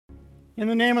In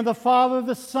the name of the Father,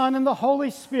 the Son, and the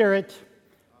Holy Spirit.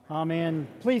 Amen.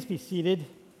 Please be seated.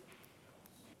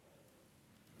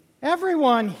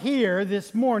 Everyone here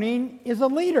this morning is a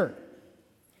leader.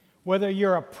 Whether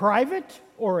you're a private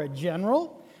or a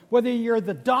general, whether you're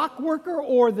the dock worker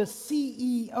or the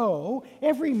CEO,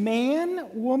 every man,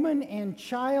 woman, and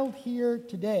child here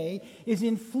today is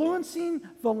influencing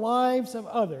the lives of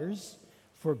others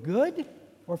for good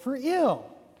or for ill.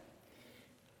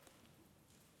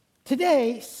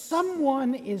 Today,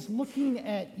 someone is looking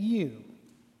at you.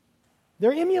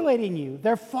 They're emulating you,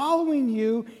 they're following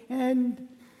you, and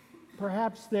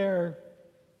perhaps they're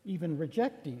even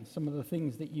rejecting some of the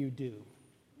things that you do.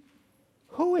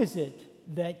 Who is it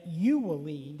that you will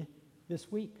lead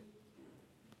this week?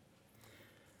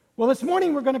 Well, this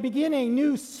morning we're going to begin a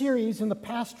new series in the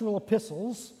pastoral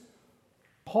epistles,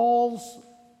 Paul's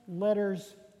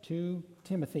letters to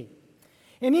Timothy.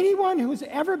 And anyone who's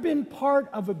ever been part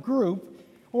of a group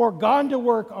or gone to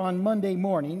work on Monday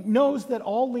morning knows that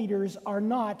all leaders are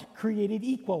not created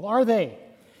equal, are they?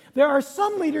 There are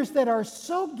some leaders that are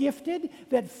so gifted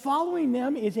that following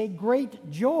them is a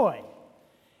great joy.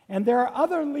 And there are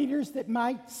other leaders that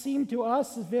might seem to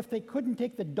us as if they couldn't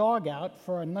take the dog out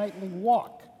for a nightly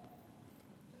walk.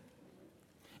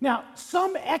 Now,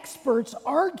 some experts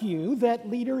argue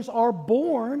that leaders are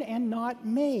born and not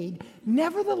made.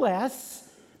 Nevertheless,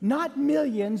 not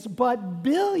millions, but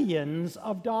billions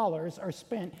of dollars are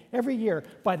spent every year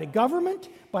by the government,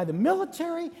 by the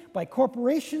military, by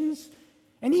corporations,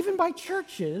 and even by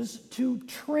churches to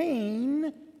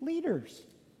train leaders.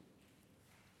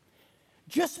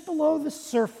 Just below the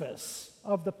surface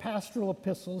of the pastoral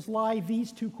epistles lie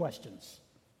these two questions.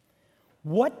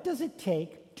 What does it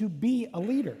take to be a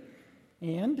leader?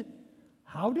 And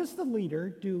how does the leader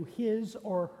do his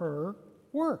or her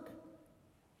work?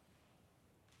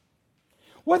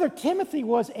 Whether Timothy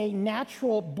was a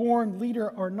natural-born leader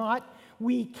or not,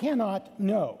 we cannot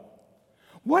know.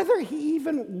 Whether he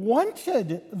even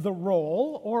wanted the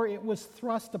role or it was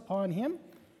thrust upon him,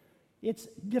 it's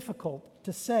difficult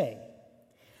to say.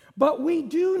 But we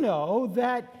do know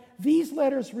that these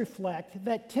letters reflect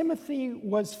that Timothy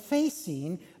was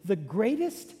facing the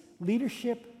greatest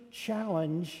leadership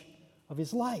challenge of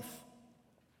his life.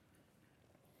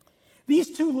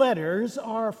 These two letters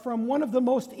are from one of the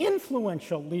most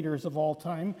influential leaders of all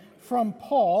time, from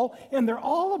Paul, and they're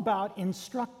all about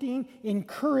instructing,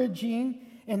 encouraging,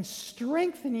 and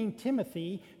strengthening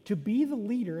Timothy to be the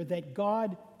leader that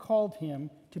God called him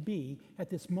to be at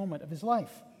this moment of his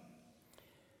life.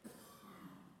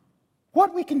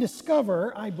 What we can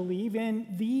discover, I believe, in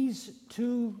these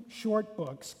two short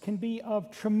books can be of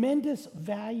tremendous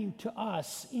value to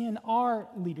us in our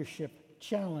leadership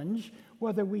challenge,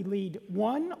 whether we lead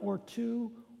one or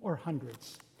two or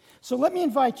hundreds. So let me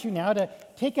invite you now to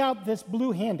take out this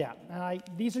blue handout.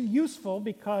 These are useful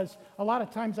because a lot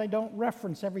of times I don't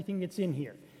reference everything that's in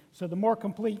here. So the more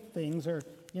complete things are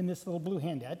in this little blue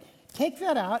handout. Take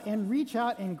that out and reach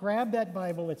out and grab that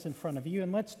Bible that's in front of you,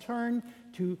 and let's turn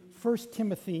to 1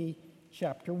 Timothy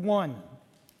chapter 1.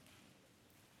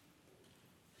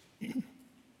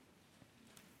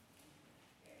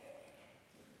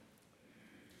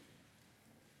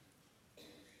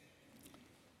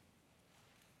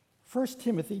 1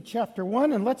 Timothy chapter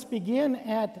 1, and let's begin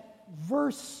at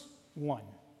verse 1.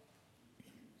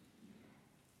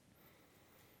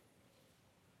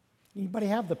 Anybody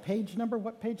have the page number?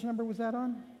 What page number was that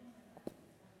on?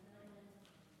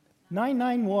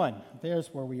 991. There's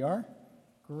where we are.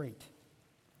 Great.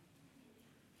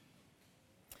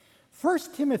 1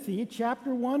 Timothy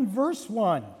chapter 1, verse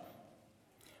 1.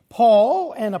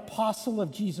 Paul, an apostle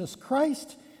of Jesus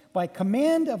Christ, by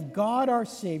command of God our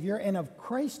Savior and of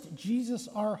Christ Jesus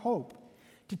our hope,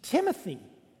 to Timothy,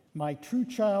 my true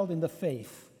child in the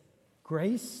faith,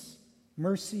 grace,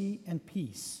 mercy, and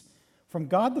peace from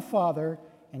God the Father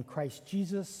and Christ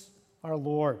Jesus our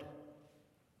Lord.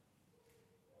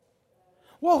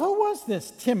 Well, who was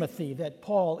this Timothy that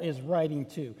Paul is writing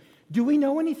to? Do we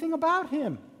know anything about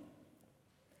him?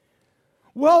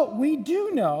 Well, we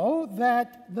do know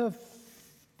that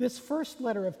this first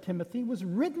letter of Timothy was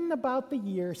written about the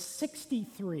year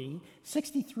 63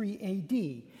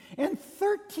 AD. And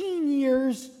 13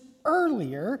 years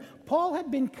earlier, Paul had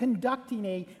been conducting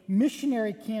a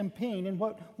missionary campaign in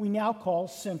what we now call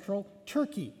Central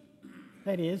Turkey.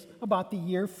 That is, about the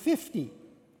year 50.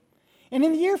 And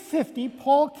in the year 50,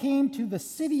 Paul came to the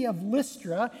city of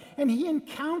Lystra, and he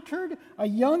encountered a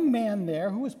young man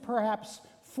there who was perhaps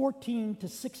 14 to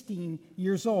 16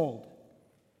 years old.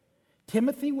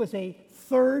 Timothy was a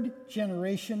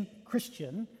third-generation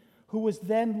Christian who was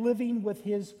then living with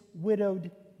his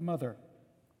widowed mother.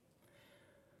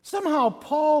 Somehow,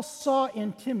 Paul saw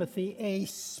in Timothy a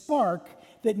spark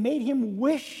that made him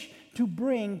wish to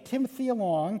bring Timothy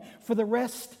along for the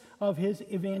rest of his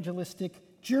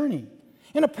evangelistic journey.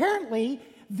 And apparently,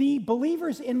 the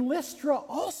believers in Lystra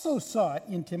also saw it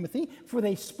in Timothy, for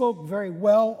they spoke very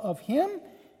well of him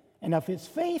and of his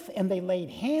faith, and they laid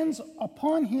hands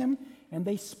upon him, and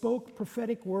they spoke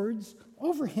prophetic words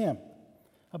over him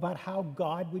about how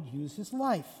God would use his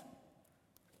life.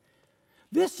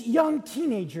 This young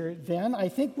teenager, then, I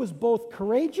think, was both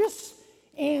courageous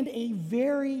and a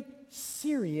very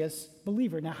serious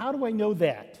believer. Now, how do I know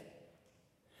that?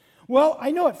 Well,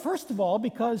 I know it, first of all,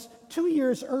 because 2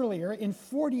 years earlier, in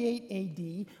 48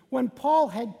 AD, when Paul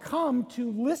had come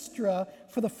to Lystra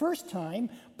for the first time,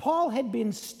 Paul had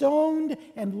been stoned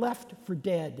and left for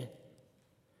dead.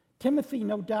 Timothy,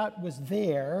 no doubt, was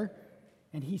there,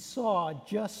 and he saw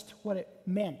just what it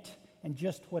meant and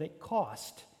just what it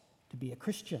cost to be a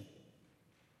Christian.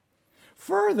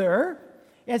 Further,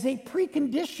 as a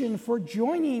precondition for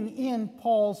joining in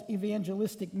Paul's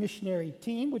evangelistic missionary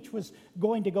team, which was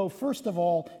going to go first of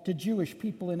all to Jewish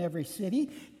people in every city,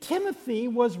 Timothy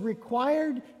was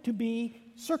required to be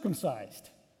circumcised.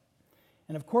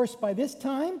 And of course, by this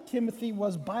time, Timothy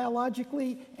was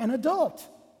biologically an adult.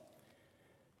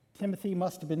 Timothy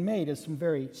must have been made of some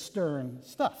very stern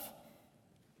stuff.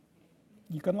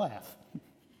 You can laugh.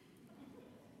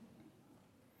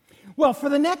 Well, for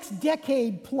the next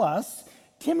decade plus,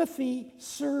 Timothy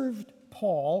served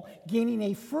Paul, gaining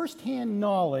a firsthand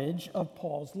knowledge of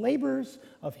Paul's labors,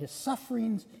 of his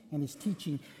sufferings, and his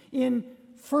teaching. In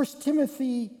 1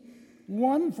 Timothy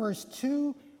 1, verse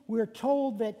 2, we're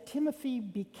told that Timothy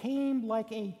became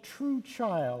like a true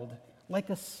child, like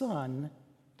a son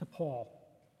to Paul.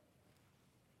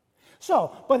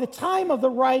 So, by the time of the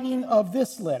writing of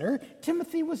this letter,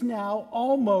 Timothy was now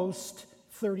almost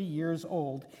 30 years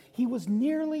old. He was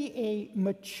nearly a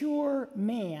mature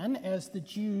man, as the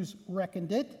Jews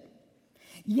reckoned it,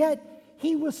 yet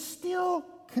he was still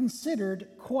considered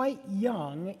quite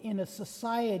young in a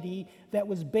society that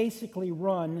was basically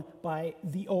run by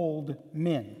the old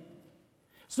men.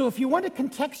 So if you want to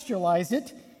contextualize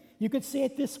it, you could say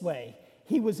it this way.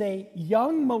 He was a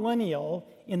young millennial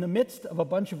in the midst of a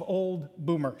bunch of old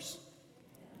boomers.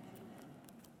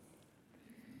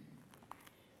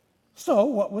 So,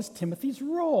 what was Timothy's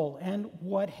role, and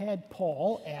what had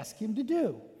Paul asked him to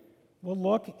do? We'll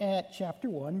look at chapter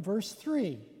 1, verse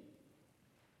 3.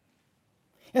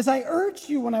 As I urged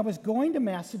you when I was going to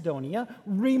Macedonia,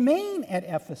 remain at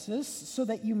Ephesus so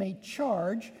that you may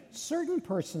charge certain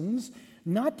persons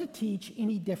not to teach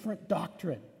any different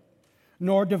doctrine,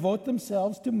 nor devote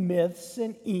themselves to myths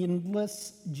and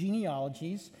endless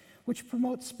genealogies, which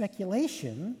promote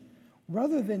speculation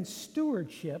rather than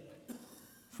stewardship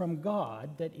from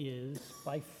God that is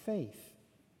by faith.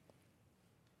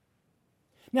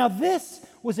 Now, this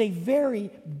was a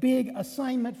very big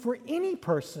assignment for any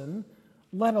person,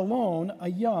 let alone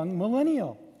a young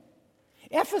millennial.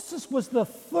 Ephesus was the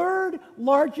third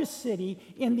largest city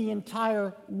in the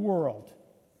entire world.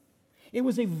 It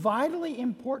was a vitally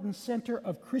important center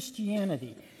of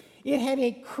Christianity. It had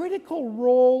a critical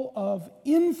role of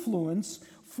influence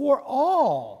for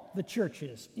all the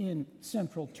churches in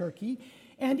central Turkey,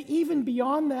 and even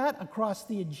beyond that, across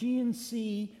the Aegean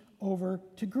Sea over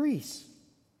to Greece.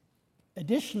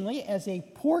 Additionally, as a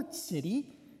port city,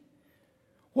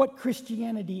 what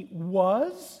Christianity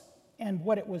was and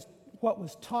what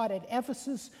was taught at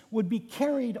Ephesus would be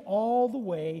carried all the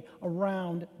way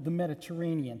around the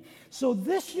Mediterranean. So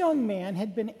this young man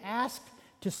had been asked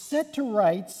to set to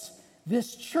rights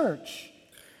this church,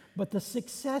 but the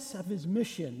success of his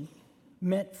mission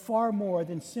meant far more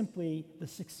than simply the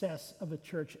success of the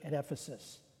church at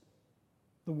Ephesus.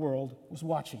 The world was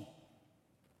watching.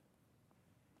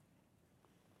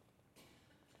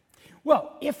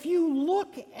 Well, if you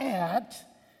look at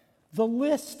the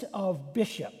list of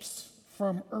bishops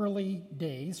from early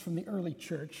days, from the early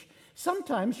church,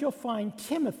 sometimes you'll find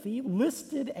Timothy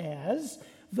listed as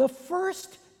the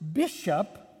first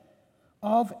bishop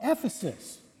of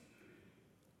Ephesus.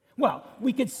 Well,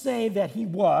 we could say that he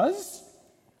was,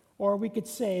 or we could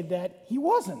say that he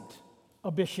wasn't a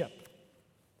bishop.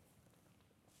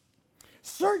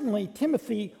 Certainly,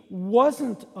 Timothy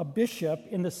wasn't a bishop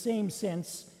in the same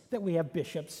sense that we have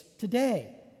bishops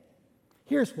today.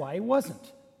 Here's why he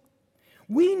wasn't.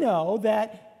 We know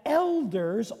that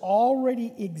elders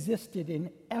already existed in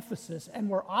Ephesus and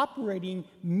were operating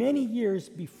many years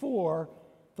before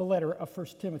the letter of 1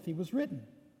 Timothy was written.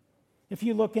 If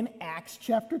you look in Acts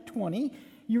chapter 20,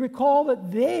 you recall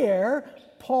that there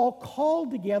Paul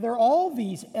called together all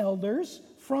these elders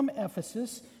from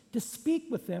Ephesus to speak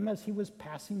with them as he was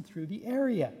passing through the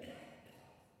area.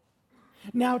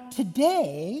 Now,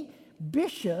 today,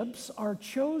 bishops are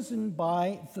chosen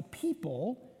by the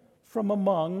people from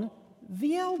among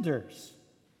the elders.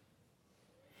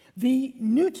 The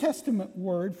New Testament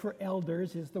word for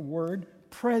elders is the word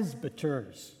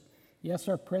presbyters. Yes,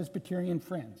 our Presbyterian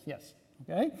friends, yes,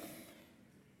 okay?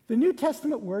 The New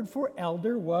Testament word for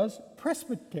elder was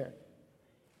presbyter.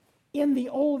 In the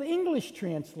Old English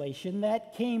translation,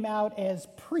 that came out as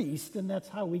priest, and that's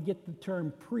how we get the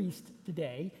term priest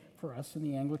today for us in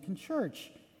the Anglican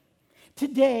Church.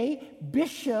 Today,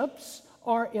 bishops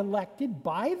are elected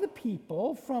by the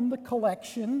people from the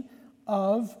collection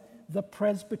of the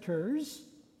presbyters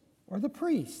or the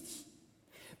priests.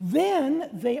 Then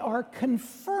they are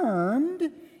confirmed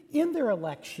in their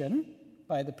election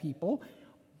by the people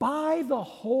by the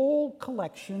whole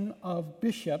collection of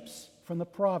bishops from the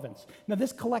province. Now,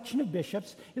 this collection of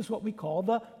bishops is what we call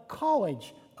the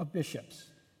College of Bishops.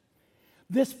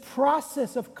 This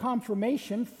process of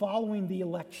confirmation following the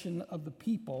election of the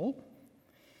people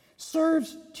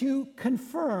serves to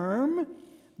confirm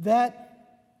that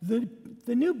the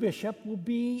new bishop will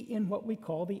be in what we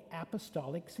call the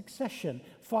apostolic succession,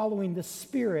 following the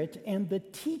spirit and the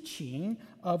teaching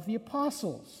of the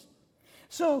apostles.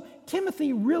 So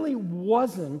Timothy really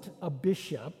wasn't a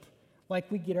bishop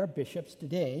like we get our bishops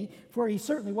today, for he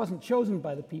certainly wasn't chosen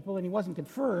by the people and he wasn't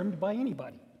confirmed by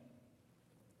anybody.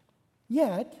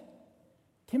 Yet,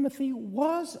 Timothy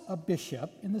was a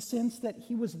bishop in the sense that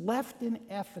he was left in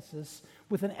Ephesus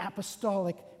with an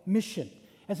apostolic mission,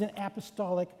 as an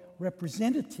apostolic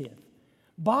representative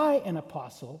by an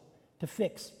apostle to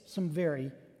fix some very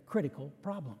critical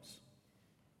problems.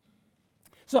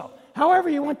 So, however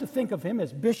you want to think of him,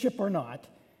 as bishop or not,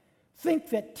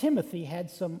 think that Timothy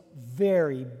had some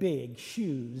very big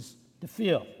shoes to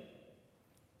fill.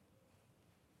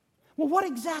 Well, what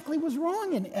exactly was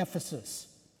wrong in Ephesus?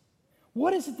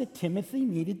 What is it that Timothy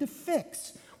needed to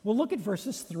fix? Well, look at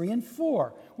verses 3 and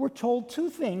 4. We're told two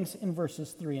things in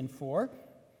verses 3 and 4.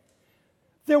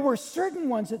 There were certain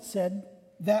ones that said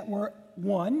that were,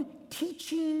 one,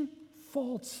 teaching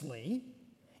falsely,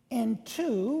 and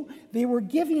two, they were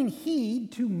giving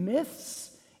heed to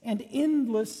myths and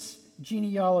endless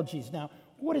genealogies. Now,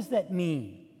 what does that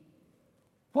mean?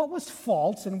 What was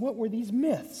false and what were these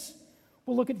myths?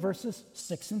 We'll look at verses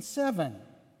 6 and 7.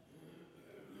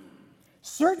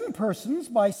 Certain persons,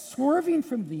 by swerving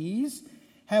from these,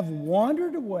 have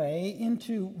wandered away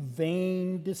into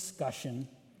vain discussion,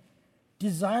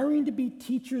 desiring to be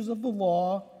teachers of the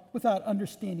law without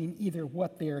understanding either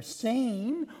what they are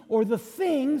saying or the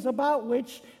things about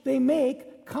which they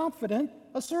make confident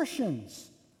assertions.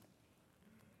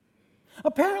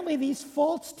 Apparently, these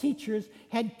false teachers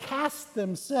had cast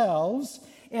themselves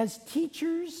as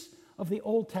teachers of the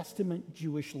Old Testament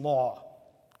Jewish law.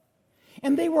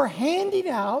 And they were handing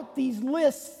out these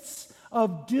lists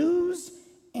of do's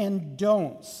and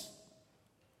don'ts.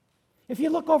 If you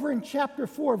look over in chapter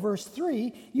 4, verse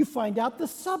 3, you find out the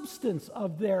substance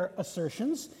of their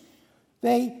assertions.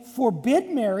 They forbid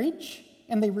marriage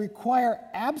and they require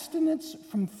abstinence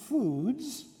from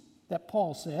foods that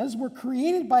Paul says were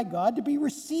created by God to be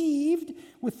received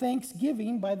with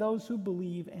thanksgiving by those who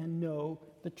believe and know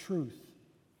the truth.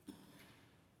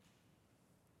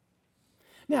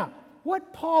 Now,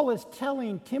 what Paul is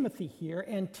telling Timothy here,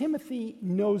 and Timothy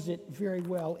knows it very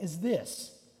well, is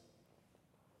this.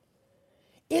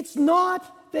 It's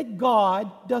not that God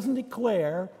doesn't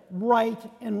declare right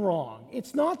and wrong.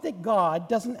 It's not that God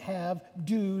doesn't have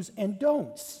do's and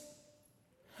don'ts.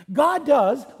 God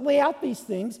does lay out these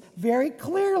things very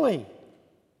clearly.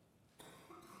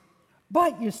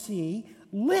 But you see,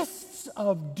 lists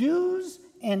of do's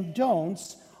and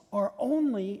don'ts are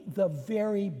only the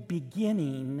very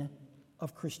beginning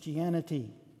of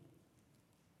Christianity.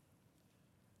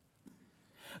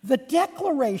 The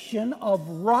declaration of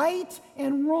right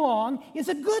and wrong is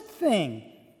a good thing.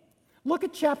 Look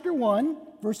at chapter 1,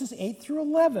 verses 8 through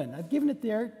 11. I've given it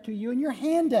there to you in your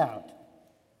handout.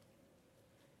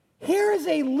 Here is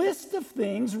a list of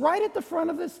things right at the front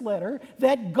of this letter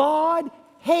that God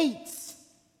hates.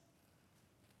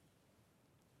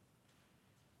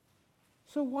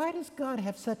 So why does God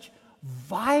have such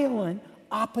violent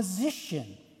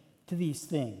opposition to these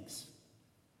things?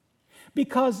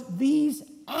 Because these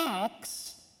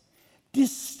acts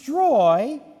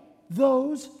destroy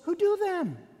those who do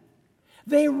them.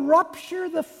 They rupture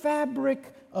the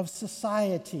fabric of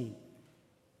society.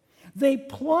 They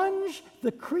plunge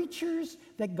the creatures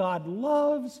that God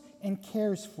loves and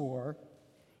cares for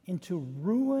into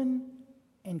ruin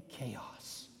and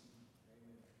chaos.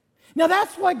 Now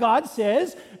that's why God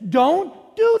says,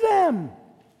 don't do them.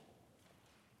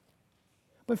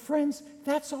 But friends,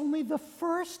 that's only the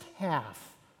first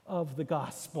half of the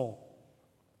gospel.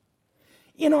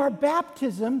 In our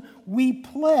baptism, we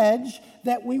pledge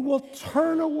that we will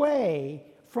turn away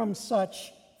from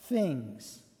such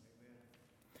things.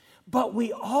 But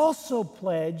we also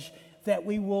pledge that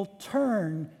we will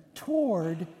turn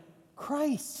toward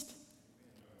Christ.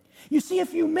 You see,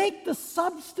 if you make the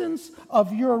substance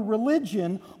of your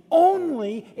religion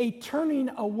only a turning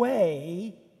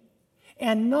away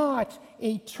and not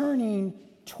a turning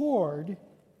toward,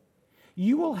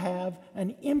 you will have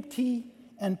an empty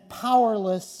and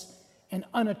powerless and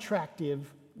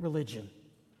unattractive religion.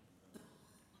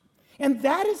 And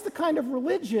that is the kind of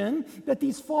religion that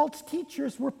these false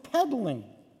teachers were peddling.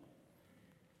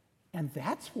 And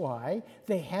that's why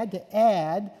they had to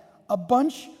add a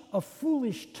bunch of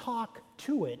foolish talk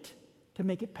to it to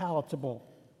make it palatable.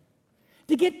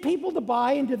 To get people to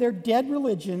buy into their dead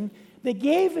religion, they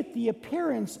gave it the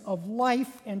appearance of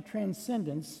life and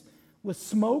transcendence with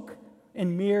smoke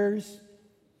and mirrors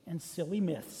and silly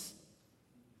myths.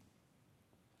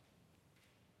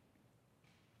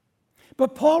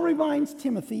 But Paul reminds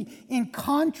Timothy, in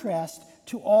contrast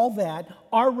to all that,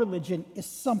 our religion is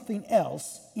something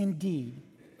else indeed.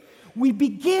 We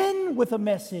begin with a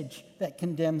message that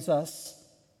condemns us,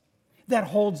 that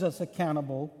holds us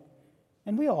accountable,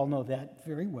 and we all know that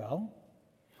very well.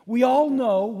 We all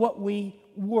know what we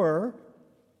were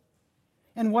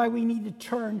and why we need to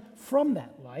turn from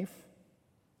that life.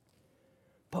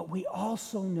 But we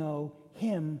also know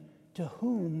Him to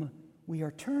whom we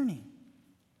are turning.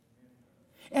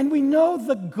 And we know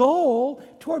the goal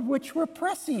toward which we're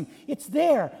pressing. It's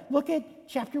there. Look at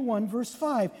chapter 1, verse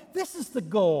 5. This is the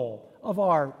goal of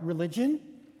our religion.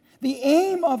 The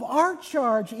aim of our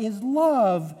charge is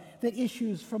love that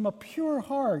issues from a pure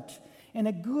heart and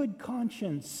a good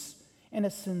conscience and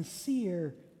a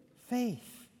sincere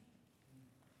faith.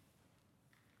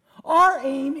 Our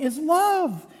aim is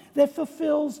love that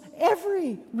fulfills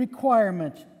every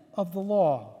requirement of the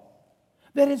law,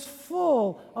 that is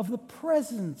full of the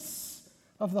presence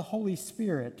of the Holy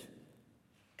Spirit.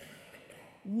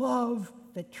 Love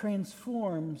that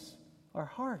transforms our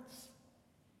hearts.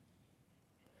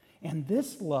 And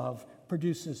this love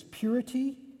produces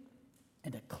purity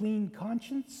and a clean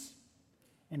conscience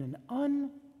and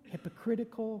an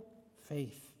unhypocritical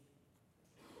faith.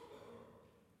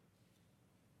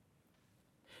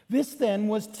 This then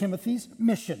was Timothy's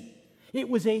mission. It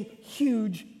was a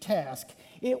huge task.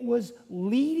 It was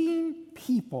leading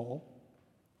people,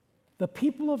 the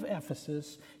people of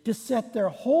Ephesus, to set their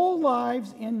whole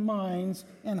lives and minds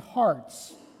and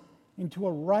hearts into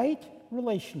a right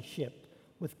relationship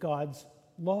with God's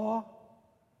law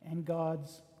and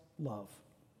God's love.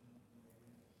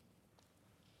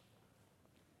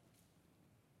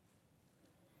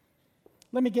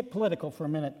 Let me get political for a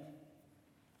minute.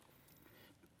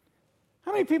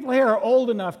 How many people here are old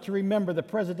enough to remember the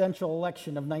presidential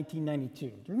election of 1992?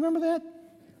 Do you remember that?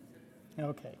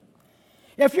 Okay.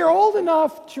 If you're old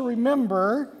enough to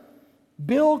remember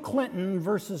Bill Clinton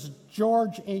versus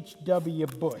George H.W.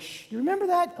 Bush, do you remember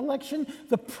that election?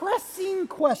 The pressing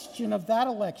question of that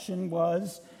election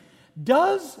was,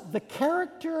 does the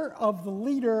character of the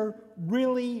leader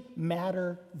really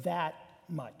matter that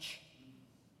much?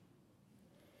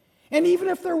 And even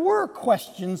if there were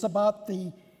questions about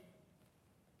the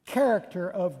character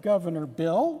of Governor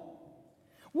Bill,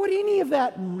 would any of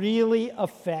that really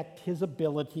affect his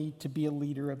ability to be a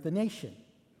leader of the nation?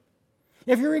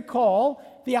 If you recall,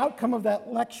 the outcome of that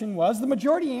election was, the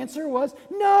majority answer was,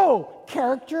 no,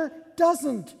 character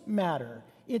doesn't matter.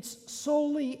 It's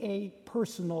solely a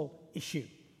personal issue.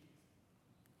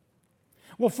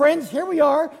 Well, friends, here we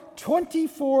are,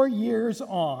 24 years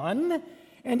on,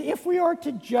 and if we are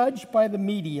to judge by the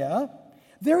media,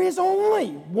 there is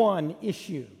only one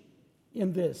issue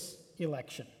in this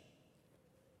election,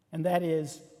 and that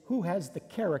is who has the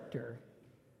character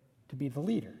to be the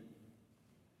leader.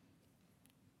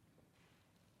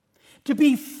 To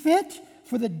be fit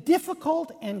for the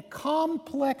difficult and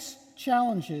complex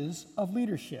challenges of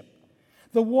leadership,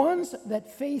 the ones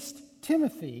that faced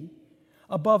Timothy,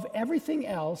 above everything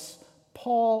else,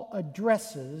 Paul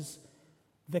addresses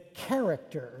the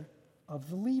character of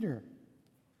the leader.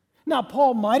 Now,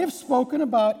 Paul might have spoken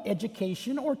about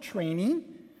education or training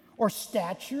or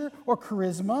stature or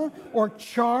charisma or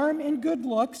charm and good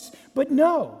looks, but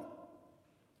no,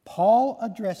 Paul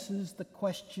addresses the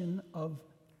question of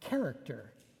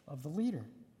character of the leader.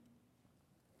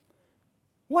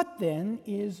 What then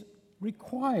is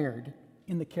required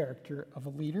in the character of a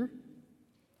leader?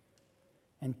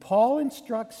 And Paul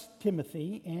instructs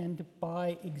Timothy, and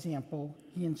by example,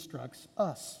 he instructs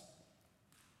us.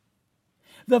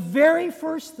 The very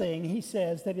first thing he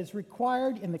says that is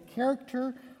required in the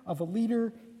character of a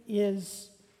leader is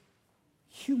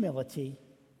humility.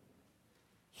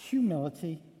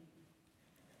 Humility.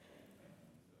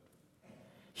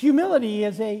 Humility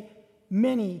is a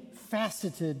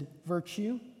many-faceted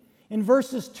virtue. In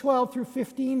verses 12 through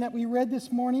 15 that we read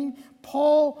this morning,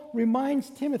 Paul reminds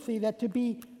Timothy that to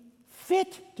be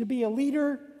fit to be a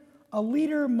leader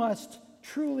must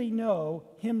truly know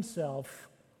himself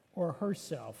or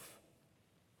herself.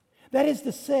 That is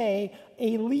to say,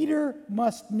 a leader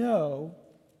must know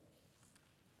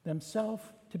themselves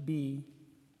to be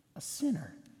a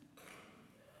sinner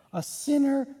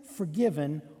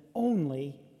forgiven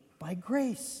only by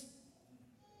grace.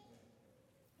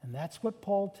 And that's what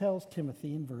Paul tells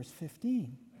Timothy in verse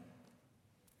 15.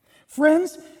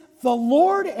 Friends, the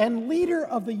Lord and leader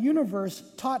of the universe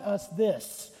taught us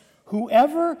this: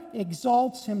 whoever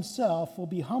exalts himself will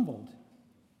be humbled,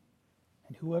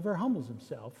 and whoever humbles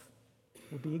himself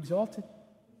will be exalted.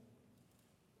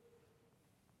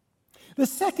 The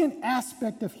second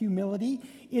aspect of humility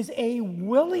is a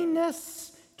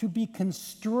willingness to be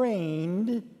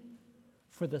constrained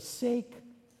for the sake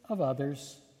of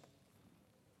others.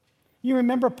 You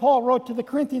remember Paul wrote to the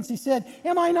Corinthians, he said,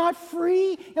 "Am I not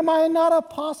free? Am I not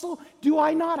apostle? Do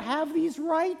I not have these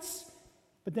rights?"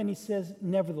 But then he says,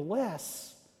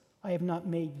 "Nevertheless, I have not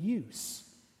made use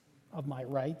of my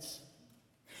rights."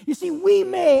 You see, we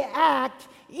may act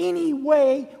any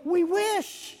way we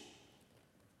wish,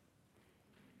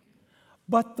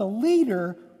 but the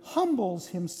leader humbles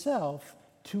himself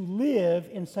to live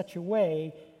in such a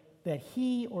way that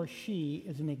he or she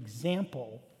is an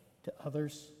example to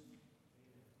others.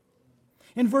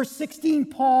 In verse 16,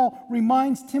 Paul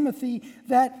reminds Timothy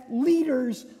that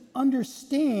leaders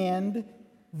understand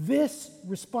this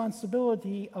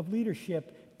responsibility of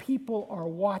leadership. People are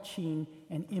watching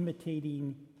and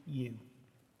imitating you.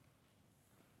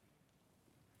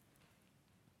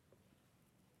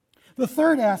 The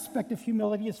third aspect of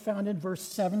humility is found in verse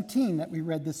 17 that we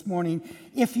read this morning.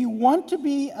 If you want to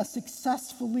be a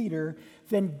successful leader,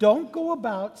 then don't go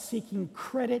about seeking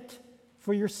credit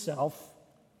for yourself.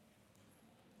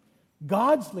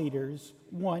 God's leaders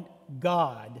want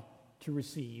God to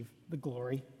receive the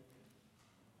glory.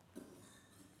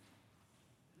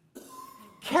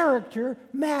 Character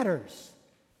matters.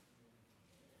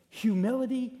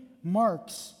 Humility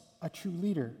marks a true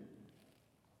leader.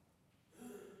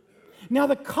 Now,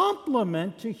 the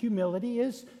complement to humility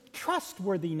is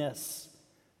trustworthiness.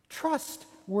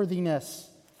 Trustworthiness.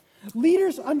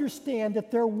 Leaders understand that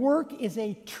their work is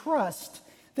a trust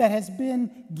that has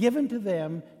been given to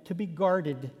them to be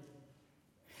guarded.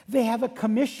 They have a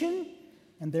commission,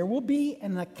 and there will be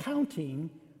an accounting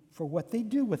for what they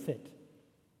do with it.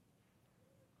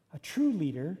 A true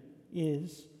leader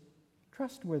is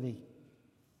trustworthy.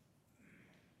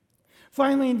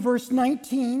 Finally, in verse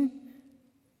 19,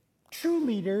 true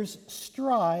leaders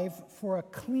strive for a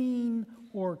clean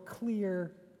or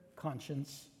clear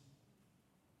conscience.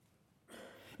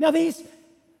 Now, these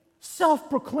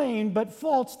self-proclaimed but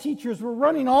false teachers were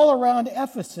running all around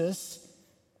Ephesus,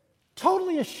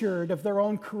 totally assured of their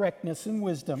own correctness and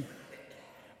wisdom.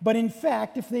 But in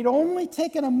fact, if they'd only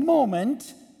taken a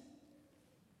moment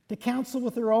to counsel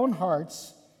with their own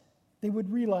hearts, they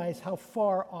would realize how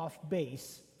far off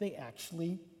base they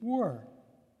actually were.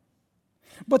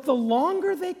 But the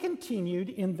longer they continued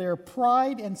in their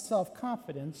pride and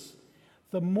self-confidence,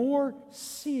 the more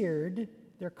seared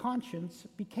their conscience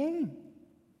became.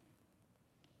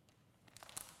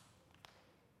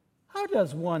 How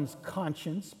does one's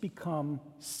conscience become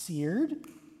seared?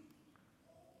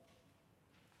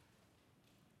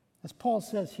 As Paul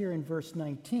says here in verse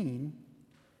 19,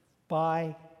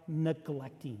 by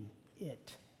neglecting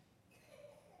it.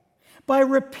 By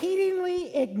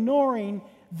repeatedly ignoring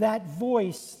that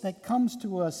voice that comes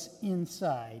to us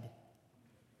inside.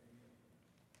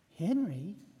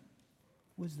 Henry,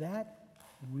 was that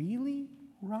really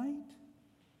right?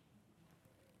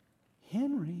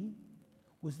 Henry,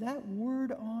 was that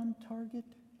word on target?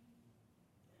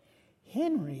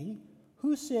 Henry,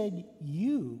 who said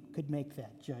you could make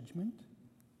that judgment?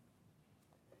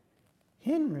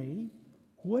 Henry,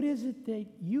 what is it that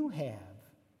you have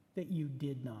that you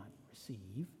did not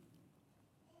receive?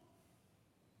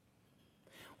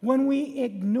 When we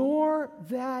ignore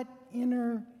that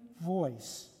inner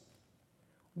voice,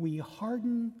 we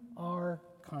harden our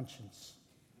conscience.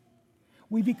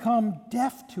 We become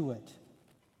deaf to it.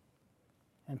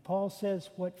 And Paul says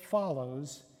what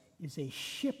follows is a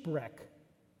shipwreck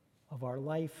of our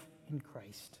life in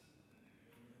Christ.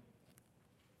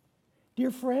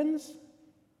 Dear friends,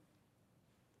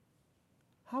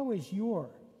 how is your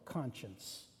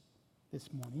conscience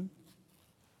this morning?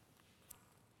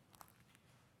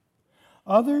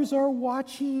 Others are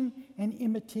watching and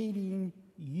imitating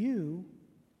you.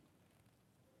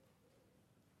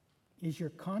 Is your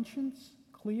conscience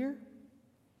clear?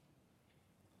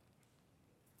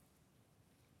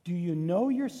 Do you know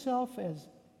yourself as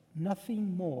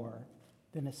nothing more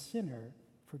than a sinner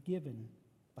forgiven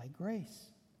by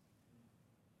grace?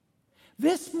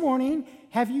 This morning,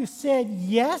 have you said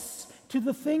yes to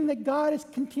the thing that God is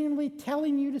continually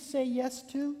telling you to say yes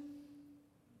to?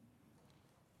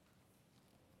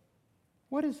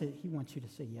 What is it He wants you to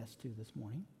say yes to this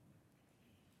morning?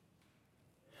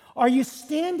 Are you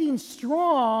standing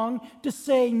strong to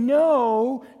say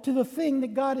no to the thing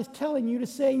that God is telling you to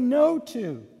say no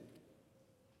to?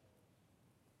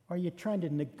 Are you trying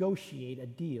to negotiate a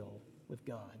deal with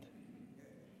God?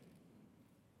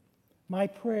 My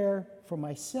prayer for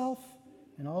myself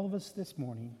and all of us this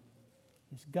morning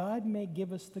is God may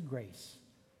give us the grace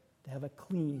to have a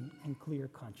clean and clear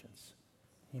conscience.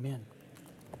 Amen.